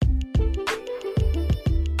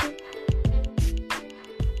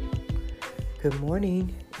Good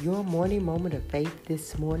morning. Your morning moment of faith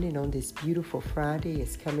this morning on this beautiful Friday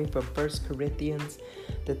is coming from 1 Corinthians,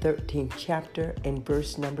 the 13th chapter and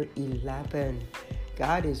verse number 11.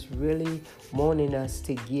 God is really wanting us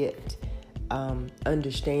to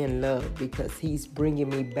understand love because he's bringing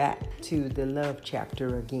me back to the love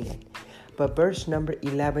chapter again. But verse number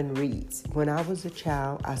 11 reads, "When I was a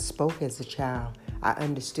child, I spoke as a child. I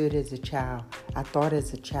understood as a child. I thought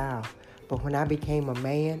as a child. But when I became a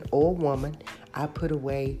man or woman, I put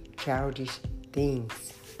away childish things."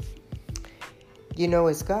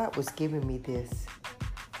 As God was giving me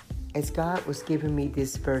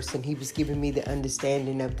this verse, and he was giving me the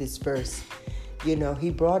understanding of this verse, he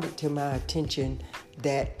brought it to my attention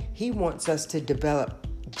that he wants us to develop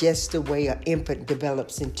just the way an infant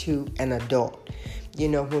develops into an adult.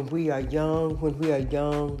 When we are young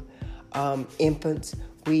infants,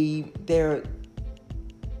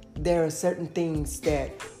 there are certain things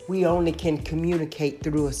that we only can communicate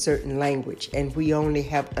through a certain language, and we only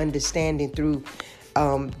have understanding through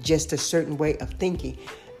just a certain way of thinking.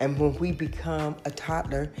 And when we become a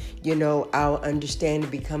toddler, our understanding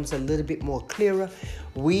becomes a little bit more clearer.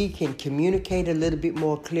 We can communicate a little bit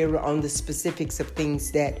more clearer on the specifics of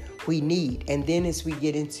things that we need. And then as we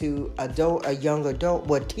get into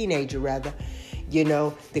teenager rather,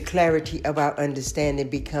 the clarity of our understanding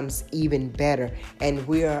becomes even better, and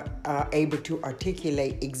we are able to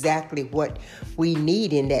articulate exactly what we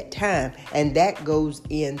need in that time, and that goes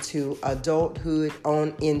into adulthood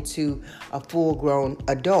on into a full-grown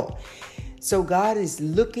adult. So God is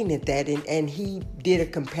looking at that, and he did a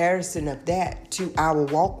comparison of that to our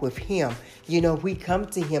walk with him. We come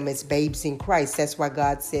to him as babes in Christ. That's why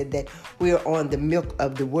God said that we're on the milk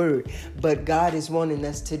of the word. But God is wanting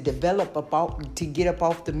us to to get up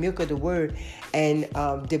off the milk of the word and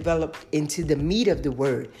develop into the meat of the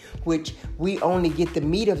word, which we only get the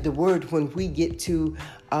meat of the word when we get to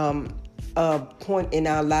a point in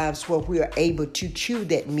our lives where we are able to chew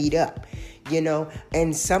that meat up,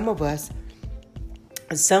 and some of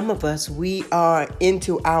us, we are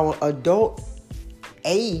into our adult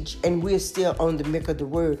age and we're still on the milk of the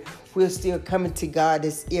word. We're still coming to God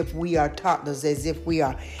as if we are toddlers, as if we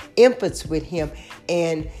are infants with him.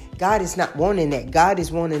 And God is not wanting that. God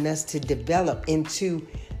is wanting us to develop into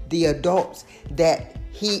the adults that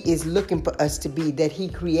he is looking for us to be, that he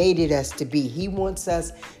created us to be. He wants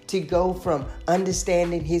us to go from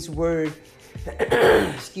understanding his word,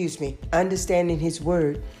 understanding his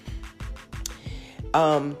word,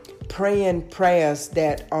 praying prayers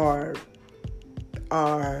that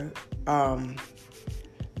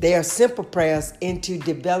they are simple prayers, into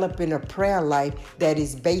developing a prayer life that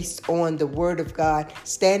is based on the word of God,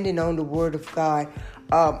 standing on the word of God,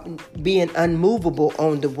 being unmovable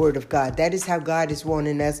on the word of God. That is how God is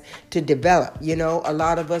wanting us to develop. A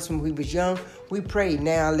lot of us, when we was young, we prayed,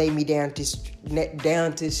 "Now lay me down to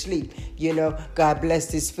sleep." God bless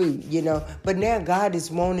this food. But now God is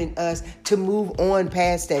wanting us to move on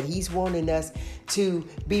past that. He's wanting us to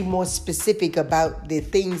be more specific about the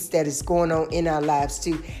things that is going on in our lives,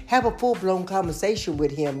 to have a full-blown conversation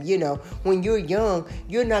with him. When you're young,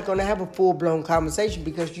 you're not going to have a full-blown conversation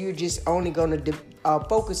because you're just only going to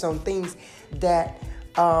focus on things that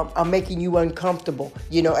are making you uncomfortable,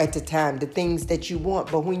 at the time, the things that you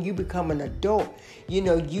want. But when you become an adult,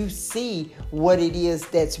 you see what it is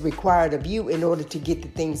that's required of you in order to get the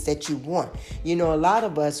things that you want. A lot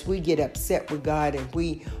of us, we get upset with God and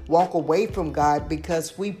we walk away from God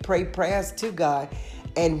because we pray prayers to God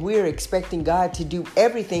and we're expecting God to do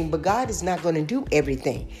everything, but God is not going to do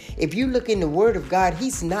everything. If you look in the word of God,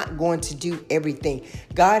 he's not going to do everything.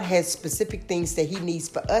 God has specific things that he needs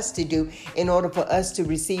for us to do in order for us to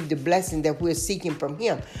receive the blessing that we're seeking from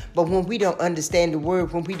him. But when we don't understand the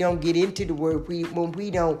word, when we don't get into the word, when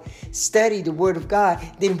we don't study the word of God,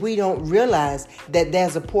 then we don't realize that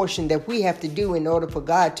there's a portion that we have to do in order for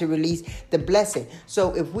God to release the blessing.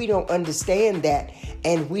 So if we don't understand that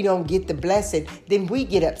and we don't get the blessing, then we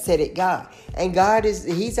get upset at God. And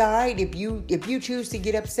he's all right. If you choose to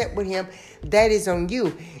get upset with him, that is on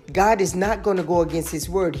you. God is not going to go against his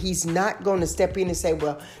word. He's not going to step in and say,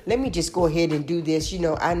 "Well, let me just go ahead and do this.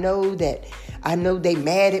 I know they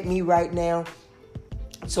mad at me right now,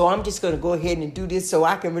 so I'm just going to go ahead and do this so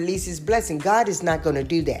I can release his blessing." God is not going to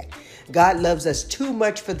do that. God loves us too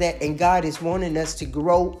much for that, and God is wanting us to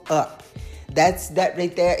grow up. That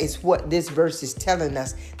right there is what this verse is telling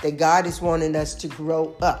us, that God is wanting us to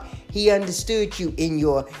grow up. He understood you in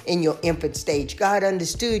your infant stage. God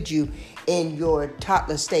understood you in your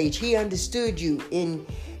toddler stage. He understood you in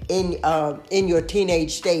in your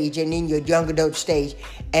teenage stage and in your young adult stage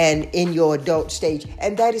and in your adult stage.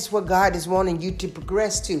 And that is what God is wanting you to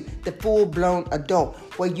progress to, the full-blown adult,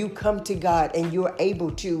 where you come to God and you're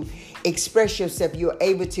able to express yourself. You're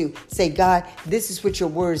able to say, God, this is what your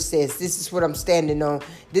word says. This is what I'm standing on.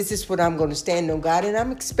 This is what I'm going to stand on, God. And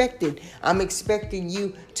I'm expecting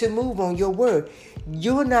you to move on your word.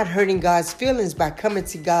 You're not hurting God's feelings by coming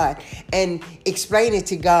to God and explaining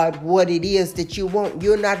to God what it is that you want.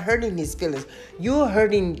 You're not hurting his feelings. You're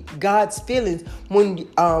hurting God's feelings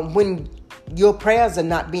when your prayers are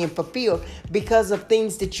not being fulfilled because of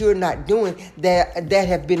things that you're not doing that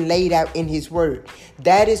have been laid out in his word.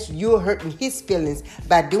 That is, you're hurting his feelings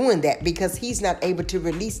by doing that because he's not able to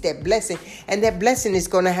release that blessing. And that blessing is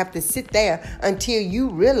going to have to sit there until you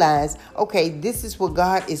realize, okay, this is what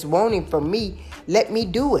God is wanting from me. Let me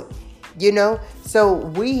do it. So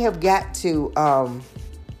we've got to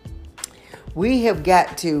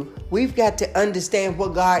understand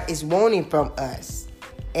what God is wanting from us.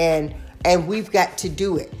 And we've got to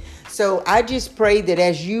do it. So I just pray that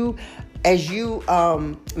as you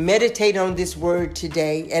meditate on this word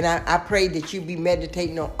today, and I pray that you be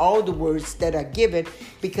meditating on all the words that are given,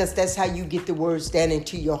 because that's how you get the words down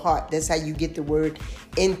into your heart. That's how you get the word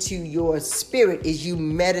into your spirit, is you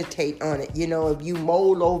meditate on it. If you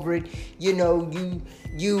mull over it, you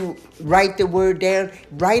write the word down,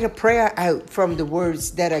 write a prayer out from the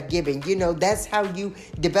words that are given. That's how you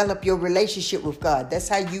develop your relationship with God. That's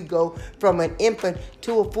how you go from an infant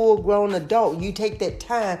to a full-grown adult. You take that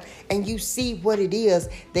time and you see what it is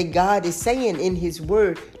that God is saying in his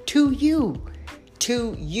word to you.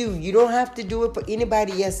 You don't have to do it for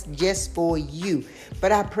anybody else, just for you.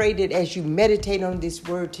 But I pray that as you meditate on this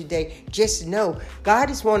word today, just know God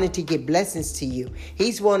is wanting to get blessings to you.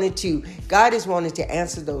 God is wanting to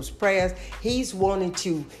answer those prayers. He wants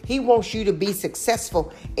you to be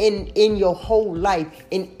successful in your whole life,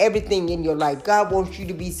 in everything in your life. God wants you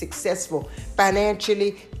to be successful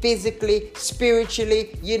financially, physically,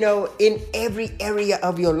 spiritually, in every area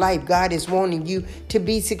of your life. God is wanting you to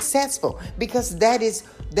be successful, because that's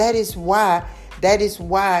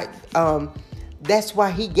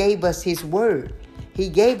why he gave us his word. He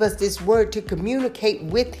gave us this word to communicate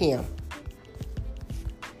with him.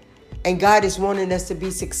 And God is wanting us to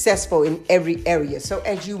be successful in every area. So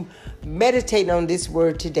as you meditate on this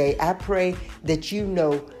word today, I pray that you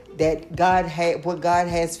know that what God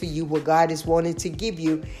has for you, what God is wanting to give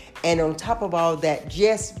you. And on top of all that,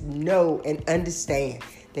 just know and understand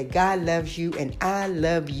that God loves you and I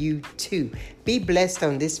love you too. Be blessed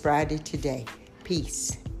on this Friday today.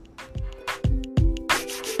 Peace.